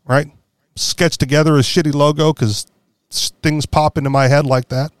 right? Sketched together a shitty logo because things pop into my head like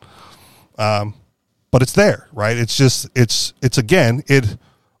that. But it's there, right? It's just, it's again,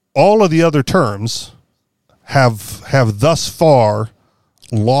 all of the other terms have thus far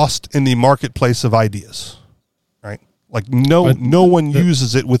lost in the marketplace of ideas, right? Like no one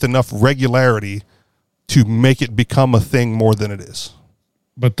uses it with enough regularity to make it become a thing more than it is.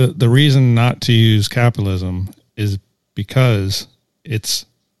 But the reason not to use capitalism is because it's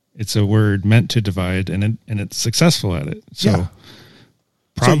a word meant to divide, and it's successful at it. So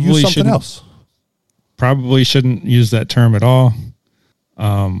probably use something else. Probably shouldn't use that term at all.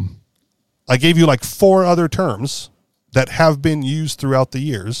 I gave you like 4 other terms that have been used throughout the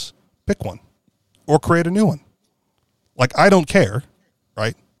years. Pick one or create a new one. Like, I don't care,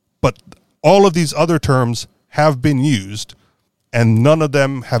 right? But all of these other terms have been used, and none of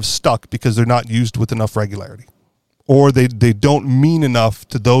them have stuck because they're not used with enough regularity, or they don't mean enough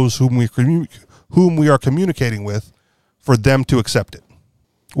to those whom we are communicating with for them to accept it.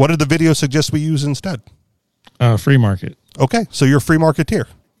 What did the video suggest we use instead? Free market. Okay, so you're a free marketeer.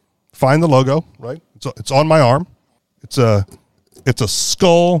 Find the logo, right? It's on my arm. It's a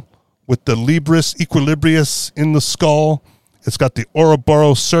skull with the Libris Equilibrius in the skull. It's got the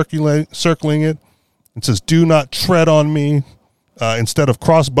Ouroboros circling it. It says, "Do not tread on me." Instead of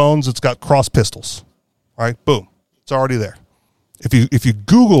crossbones, it's got cross pistols. All right, boom. It's already there. If you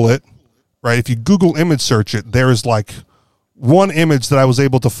Google it, right, if you Google image search it, there is like one image that I was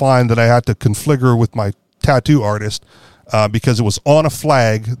able to find that I had to configure with my tattoo artist because it was on a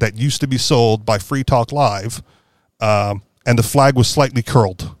flag that used to be sold by Free Talk Live, and the flag was slightly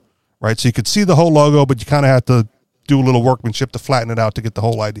curled, right? So you could see the whole logo, but you kind of had to do a little workmanship to flatten it out to get the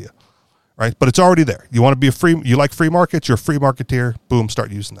whole idea, right? But it's already there. You want to be you like free markets, you're a free marketeer, boom,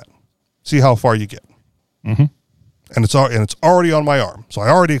 start using that. See how far you get. Mm-hmm. And it's already on my arm, so I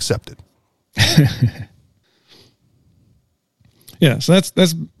already accepted. Yeah, so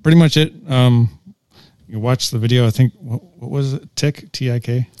that's pretty much it. You watch the video. I think what was it? Tik?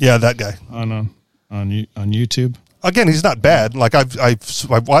 Yeah, that guy on YouTube. Again, he's not bad. Like I've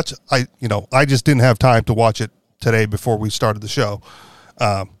watched. I just didn't have time to watch it today before we started the show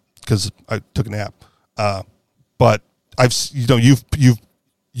because I took a nap. But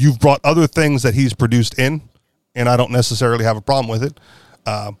you've brought other things that he's produced in, and I don't necessarily have a problem with it.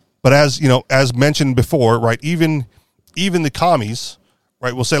 But as mentioned before, right? Even the commies,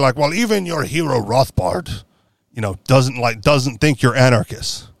 right, will say like, well, even your hero Rothbard, doesn't think you're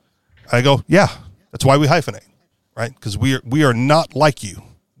anarchists. I go, yeah, that's why we hyphenate, right? Because we are not like you.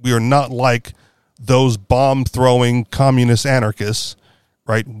 We are not like those bomb-throwing communist anarchists,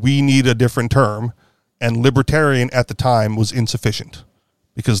 right? We need a different term, and libertarian at the time was insufficient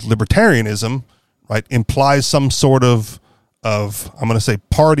because libertarianism, right, implies some sort of I'm going to say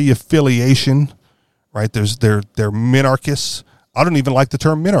party affiliation, right? They're minarchists. I don't even like the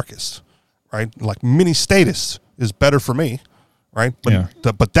term minarchist, right? Like mini-statist is better for me, right? But yeah.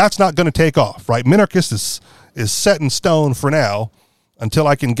 But that's not going to take off, right? Minarchist is set in stone for now until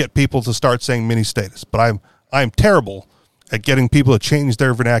I can get people to start saying mini-statist. But I'm terrible at getting people to change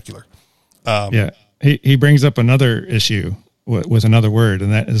their vernacular. Yeah, he brings up another issue with another word,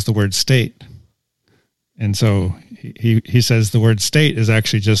 and that is the word state. And so he says the word state is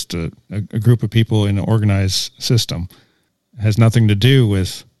actually just a group of people in an organized system. It has nothing to do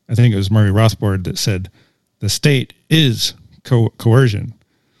with, I think it was Murray Rothbard that said the state is coercion.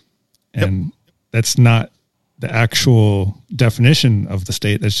 And that's not the actual definition of the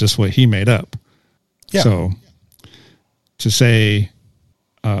state. That's just what he made up. Yeah. So to say...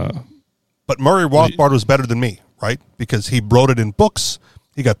 but Murray Rothbard was better than me, right? Because he wrote it in books.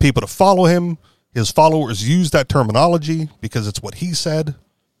 He got people to follow him. His followers use that terminology because it's what he said.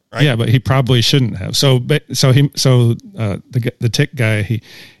 Right? Yeah, but he probably shouldn't have. So the Tik guy,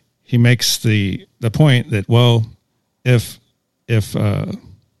 he makes the point that, well, if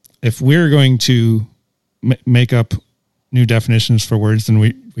we're going to make up new definitions for words, then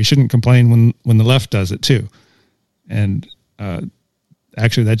we shouldn't complain when the left does it too. And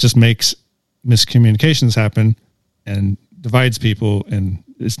actually, that just makes miscommunications happen and divides people, and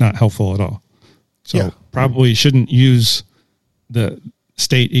it's not helpful at all. So probably shouldn't use the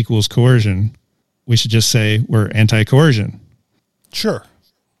state equals coercion we should just say we're anti-coercion. Sure.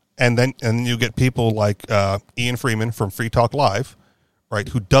 And then you get people like Ian Freeman from Free Talk Live, right,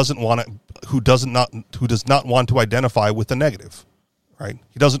 who does not want to identify with the negative, right?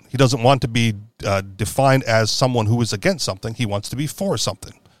 He doesn't want to be defined as someone who is against something. He wants to be for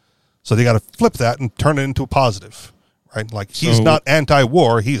something. So they got to flip that and turn it into a positive, right? Like he's not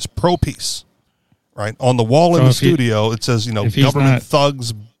anti-war, he is pro-peace, right? On the wall in the studio, it says, government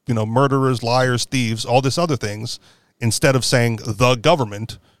thugs, murderers, liars, thieves, all this other things. Instead of saying the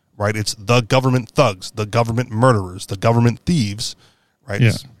government, right? It's the government thugs, the government murderers, the government thieves, right?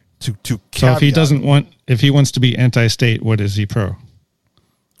 Yeah. To so if he wants to be anti-state, what is he pro?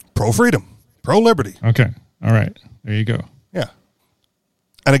 Pro-freedom, pro-liberty. Okay. All right. There you go. Yeah.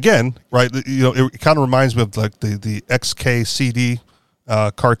 And again, right, it kind of reminds me of like the XKCD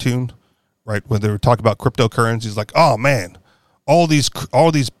cartoon, right, where they were talking about cryptocurrencies. Like, oh man, all these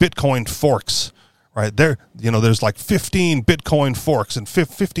Bitcoin forks, right? There's like 15 Bitcoin forks and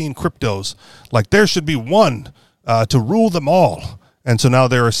 15 cryptos. Like there should be one to rule them all. And so now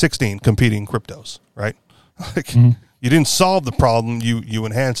there are 16 competing cryptos, right? Like you didn't solve the problem, you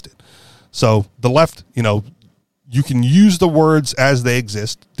enhanced it. So the left, you can use the words as they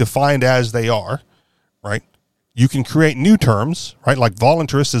exist, defined as they are, right? You can create new terms, right? Like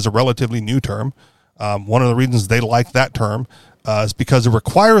voluntarist is a relatively new term. One of the reasons they like that term is because it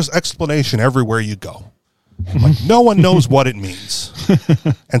requires explanation everywhere you go. Like no one knows what it means.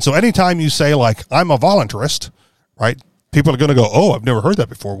 And so anytime you say like, I'm a voluntarist, right? People are going to go, oh, I've never heard that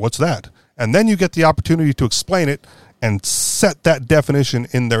before. What's that? And then you get the opportunity to explain it and set that definition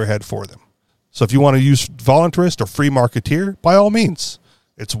in their head for them. So if you want to use voluntarist or free marketeer, by all means,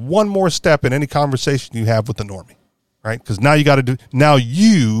 it's one more step in any conversation you have with the normie, right? Because now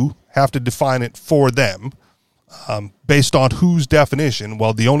you have to define it for them based on whose definition.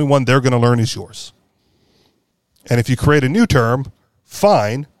 Well, the only one they're going to learn is yours. And if you create a new term,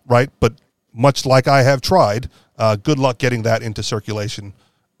 fine, right? But much like I have tried, good luck getting that into circulation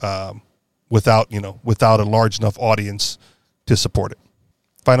without a large enough audience to support it.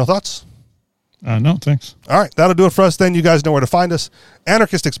 Final thoughts? No, thanks. All right, that'll do it for us then. You guys know where to find us.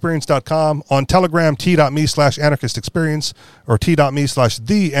 AnarchistExperience.com. On Telegram, t.me/anarchistexperience or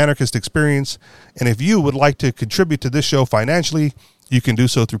t.me/theanarchistexperience. And if you would like to contribute to this show financially, you can do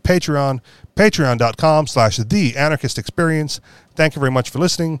so through Patreon, patreon.com/theanarchistexperience. Thank you very much for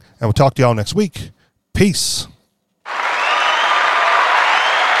listening, and we'll talk to y'all next week. Peace.